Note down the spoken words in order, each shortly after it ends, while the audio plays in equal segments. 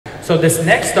So this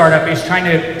next startup is trying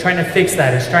to fix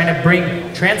that. It's trying to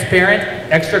bring transparent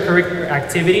extracurricular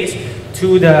activities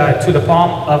to the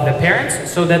palm of the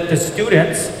parents so that the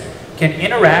students can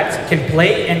interact, can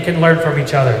play, and can learn from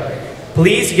each other.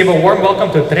 Please give a warm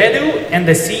welcome to Tredu and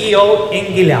the CEO,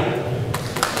 Ingila.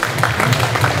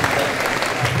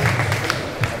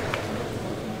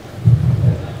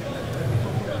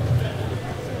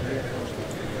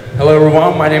 Hello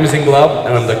everyone, my name is Ingila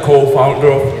and I'm the co-founder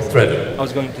of Tredu. I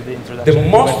was going to the introduction. The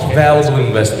most valuable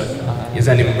investment is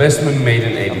an investment made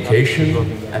in education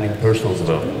and in personal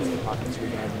development.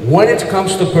 When it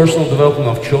comes to personal development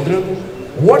of children,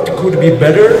 what could be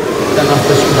better than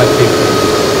after-school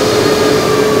activities?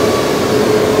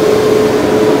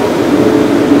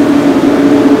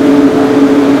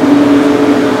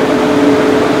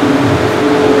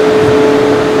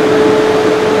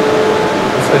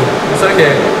 It's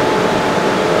okay.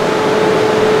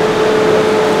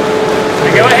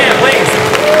 Go ahead, please.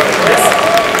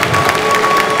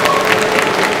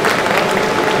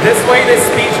 This way this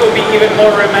speech will be even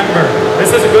more remembered.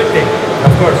 This is a good thing.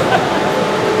 Of course.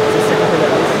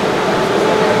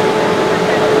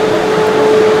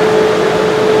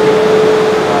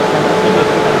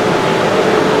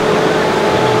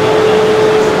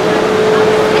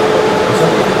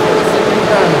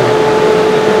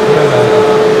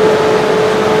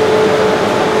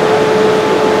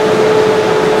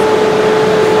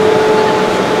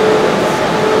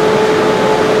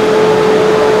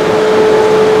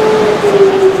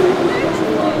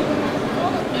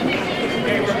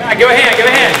 Give a hand.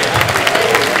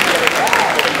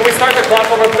 Can we start the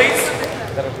clock over, please?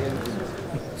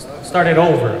 Start it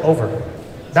over.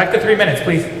 Back to 3 minutes,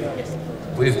 please.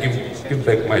 Please give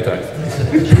back my time.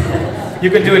 You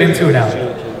can do it in 2 now.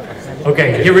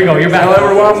 Okay, here we go, you're back. Hello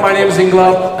everyone, my name is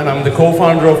Ingila and I'm the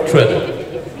co-founder of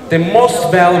Tredu. The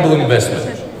most valuable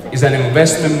investment is an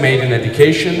investment made in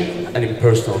education and in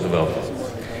personal development.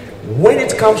 When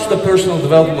it comes to the personal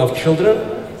development of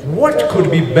children, what could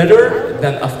be better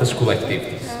than after-school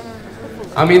activities?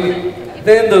 I mean, at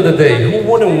the end of the day, who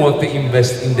wouldn't want to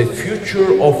invest in the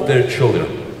future of their children?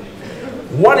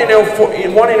 One in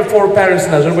four parents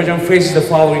in Azerbaijan faces the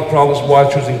following problems while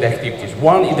choosing the activities.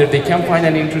 1, either they can't find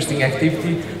an interesting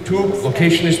activity. 2,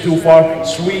 location is too far.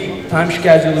 3, time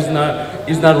schedule is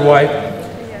not right.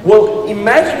 Well,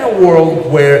 imagine a world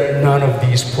where none of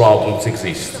these problems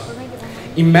exist.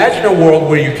 Imagine a world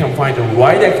where you can find the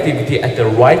right activity at the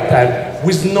right time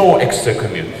with no extra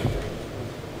commute.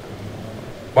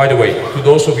 By the way, to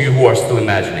those of you who are still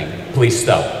imagining, please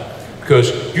stop.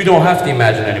 Because you don't have to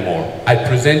imagine anymore. I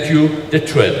present you the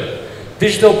Tredu,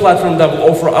 digital platform that will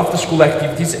offer after-school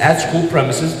activities at school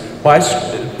premises by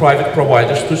private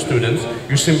providers to students.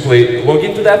 You simply log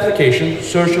into the application,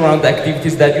 search around the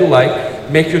activities that you like,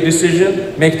 make your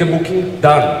decision, make the booking,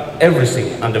 done.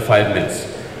 Everything under 5 minutes.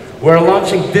 We're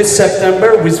launching this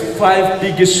September with 5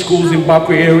 biggest schools in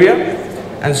BAKU area,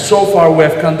 and so far we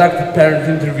have conducted parent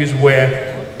interviews where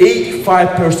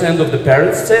 85% of the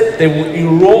parents said they will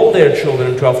enroll their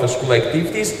children to after-school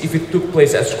activities if it took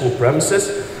place at school premises.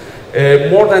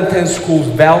 More than 10 schools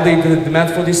validated the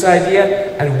demand for this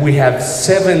idea, and we have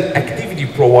 7 activity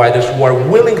providers who are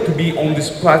willing to be on this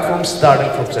platform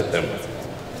starting from September.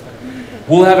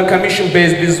 We'll have a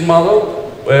commission-based business model.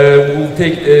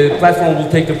 Platform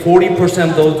will take the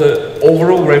 40% of the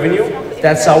overall revenue.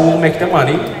 That's how we'll make the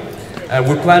money.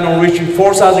 We plan on reaching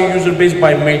 4,000 user base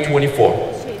by May 24.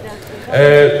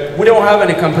 We don't have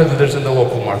any competitors in the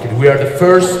local market. We are the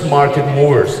first market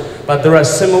movers, but there are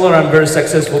similar and very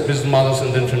successful business models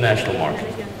in the international market.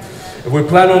 We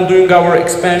plan on doing our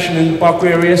expansion in the BAKU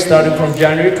area starting from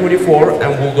January 24,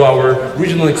 and we'll do our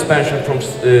regional expansion from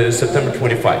September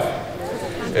 25.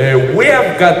 We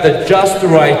have got just the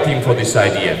right team for this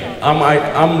idea.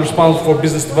 I'm responsible for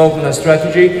business development and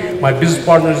strategy. My business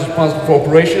partner is responsible for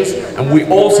operations, and we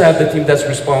also have the team that's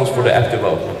responsible for the app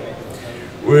development.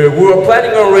 We were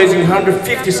planning on raising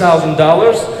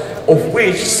 $150,000, of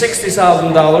which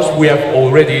 $60,000 we have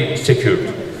already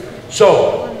secured.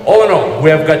 So, all in all, we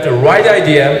have got the right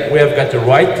idea, we have got the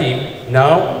right team.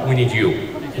 Now we need you.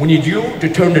 We need you to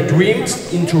turn the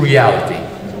dreams into reality.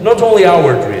 Not only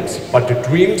our dreams, but the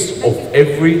dreams of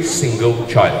every single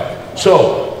child.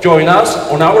 So, join us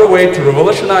on our way to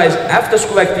revolutionize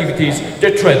after-school activities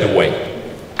the Tredu way.